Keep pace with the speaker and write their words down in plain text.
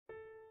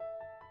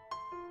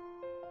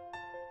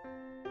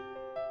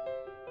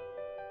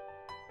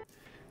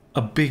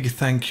A big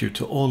thank you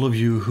to all of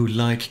you who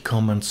like,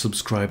 comment,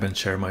 subscribe and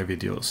share my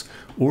videos,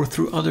 or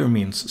through other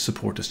means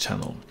support this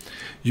channel.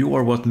 You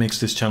are what makes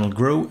this channel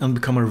grow and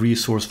become a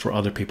resource for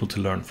other people to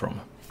learn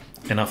from.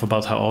 Enough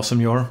about how awesome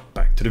you are,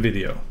 back to the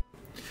video.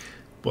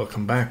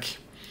 Welcome back.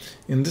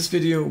 In this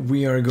video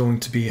we are going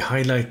to be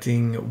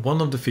highlighting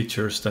one of the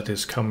features that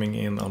is coming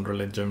in Unreal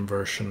Engine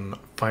version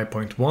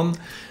 5.1,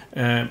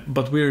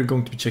 but we're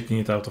going to be checking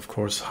it out, of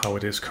course, how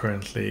it is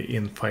currently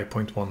in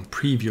 5.1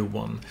 preview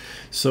 1.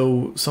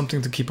 So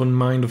something to keep in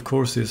mind, of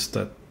course, is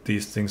that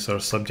these things are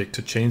subject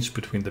to change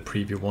between the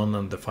preview 1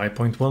 and the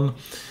 5.1,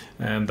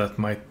 and that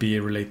might be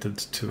related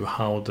to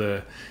how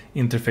the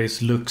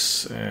interface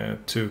looks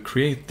to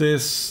create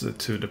this,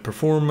 to the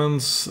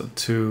performance,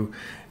 to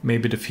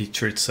maybe the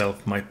feature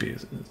itself might be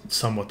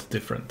somewhat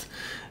different.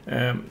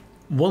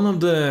 One of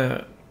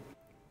the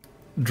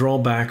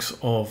drawbacks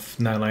of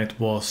Nanite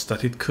was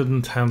that it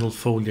couldn't handle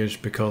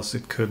foliage because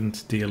it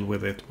couldn't deal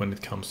with it when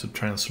it comes to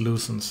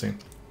translucency.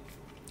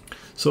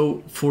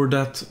 So for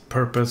that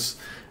purpose,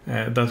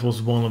 that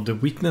was one of the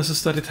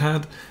weaknesses that it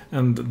had,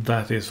 and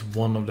that is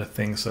one of the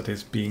things that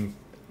is being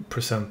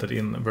presented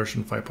in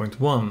version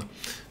 5.1.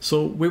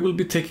 So we will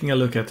be taking a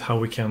look at how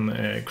we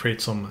can create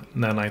some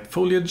Nanite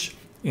foliage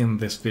in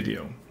this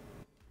video.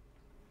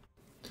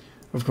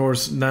 Of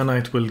course,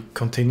 Nanite will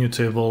continue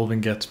to evolve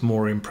and get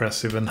more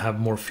impressive and have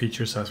more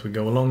features as we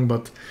go along,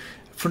 but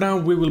for now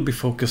we will be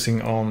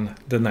focusing on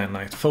the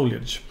Nanite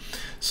foliage.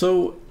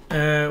 So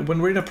when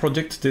we're in a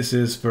project, this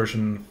is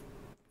version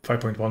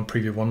 5.1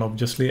 preview 1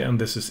 obviously, and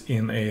this is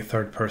in a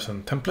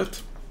third-person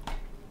template.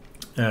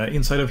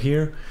 Inside of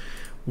here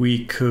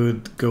we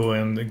could go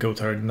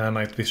to our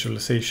Nanite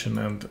visualization,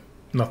 and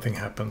nothing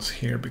happens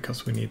here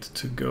because we need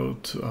to go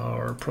to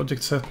our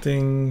project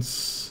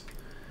settings,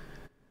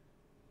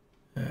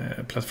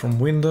 platform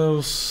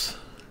windows.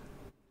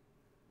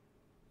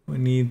 We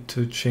need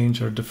to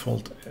change our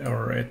default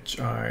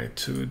RHI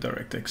to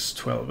DirectX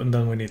 12, and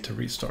then we need to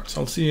restart.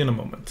 So I'll see you in a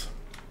moment.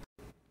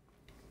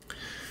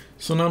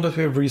 So now that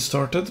we have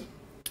restarted,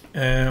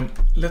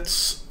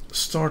 let's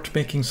start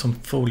making some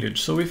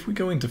foliage. So if we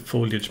go into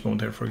foliage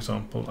mode here, for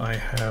example, I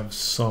have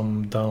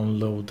some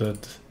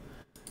downloaded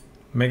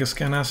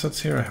Megascan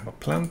assets here. I have a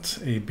plant,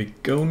 a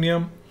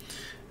begonia,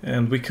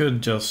 and we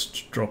could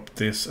just drop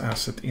this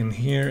asset in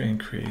here and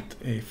create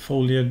a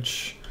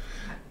foliage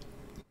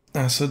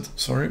asset,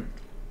 sorry.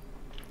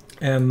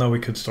 And now we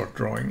could start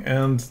drawing.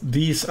 And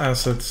these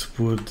assets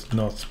would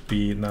not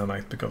be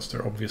Nanite because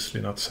they're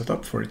obviously not set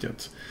up for it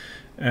yet.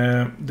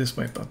 This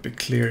might not be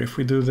clear. If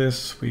we do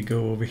this, we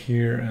go over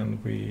here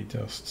and we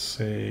just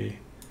say,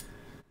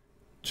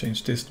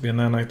 change this to be a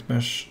Nanite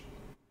mesh,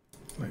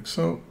 like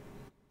so.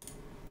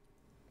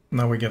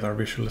 Now we get our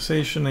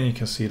visualization, and you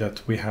can see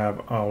that we have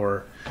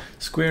our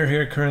square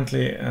here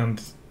currently,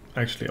 and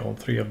actually all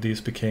three of these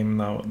became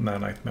now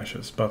Nanite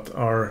meshes, but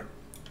our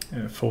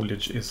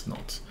foliage is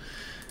not.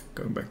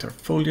 Going back to our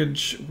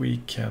foliage,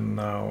 we can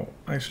now,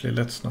 actually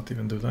let's not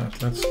even do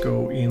that. Let's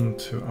go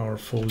into our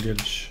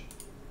foliage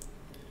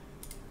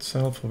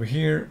itself over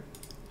here,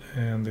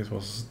 and it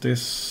was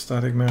this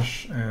static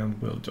mesh,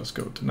 and we'll just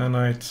go to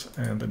Nanite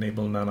and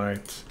enable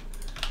Nanite.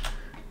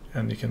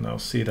 And you can now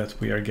see that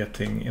we are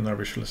getting in our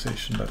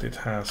visualization that it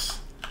has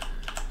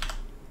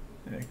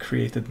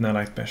created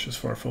Nanite meshes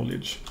for our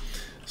foliage.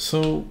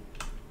 So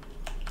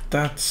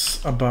that's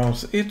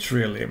about it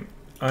really.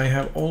 I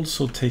have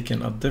also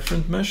taken a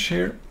different mesh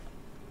here.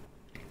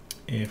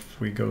 If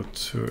we go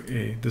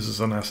to this is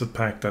an asset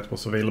pack that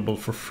was available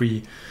for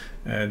free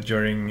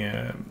during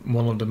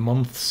one of the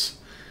months.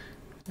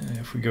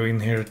 If we go in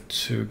here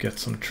to get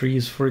some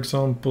trees, for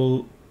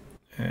example,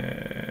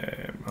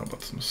 how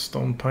about some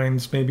stone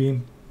pines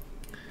maybe,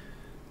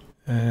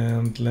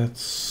 and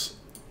let's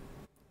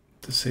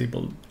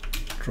disable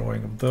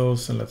drawing of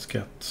those, and let's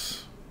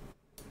get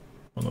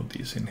one of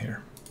these in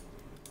here.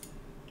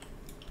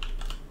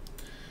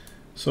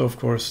 So of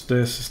course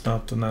this is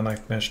not a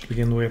Nanite mesh to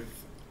begin with,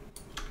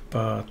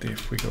 but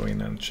if we go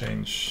in and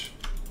change,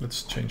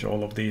 let's change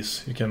all of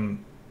these. You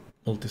can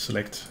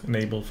multi-select,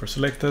 enable for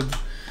selected,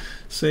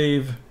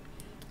 save.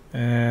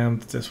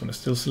 And this one is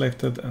still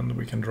selected, and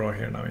we can draw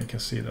here now. You can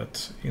see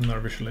that in our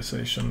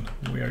visualization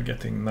we are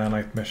getting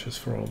Nanite meshes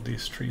for all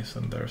these trees,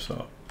 and there's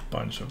a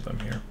bunch of them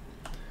here.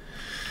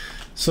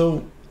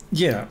 So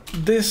yeah,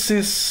 this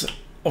is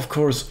of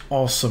course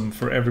awesome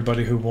for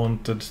everybody who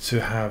wanted to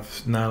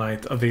have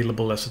Nanite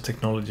available as a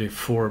technology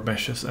for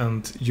meshes,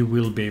 and you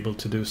will be able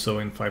to do so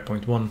in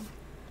 5.1.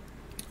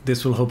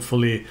 This will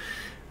hopefully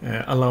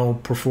allow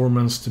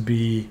performance to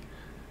be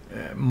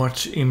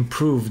much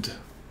improved,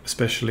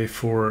 especially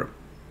for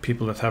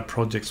people that have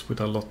projects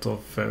with a lot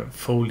of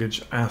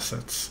foliage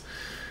assets.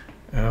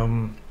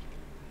 Enabling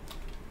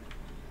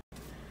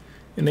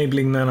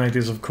Nanite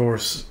is of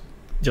course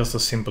just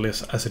as simple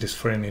as it is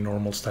for any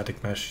normal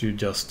static mesh. You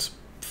just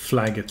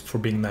flag it for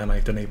being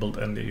Nanite enabled,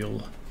 and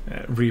you'll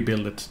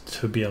rebuild it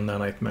to be a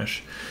Nanite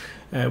mesh,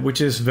 which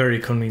is very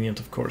convenient,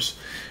 of course.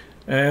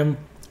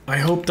 I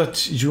hope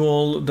that you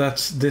all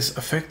that this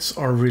affects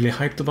are really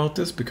hyped about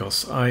this,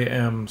 because I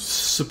am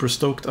super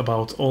stoked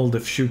about all the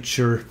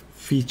future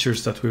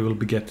features that we will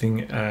be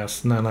getting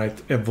as Nanite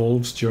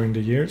evolves during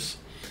the years.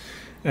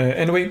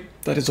 Anyway,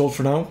 that is all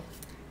for now.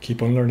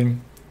 Keep on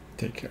learning.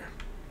 Take care.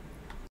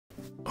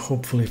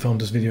 Hopefully you found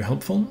this video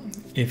helpful.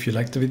 If you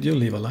liked the video,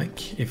 leave a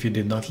like. If you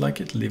did not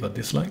like it, leave a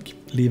dislike.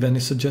 Leave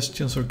any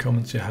suggestions or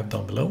comments you have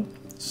down below.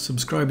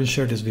 Subscribe and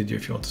share this video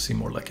if you want to see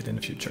more like it in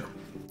the future.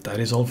 That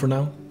is all for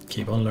now.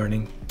 Keep on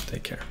learning.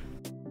 Take care.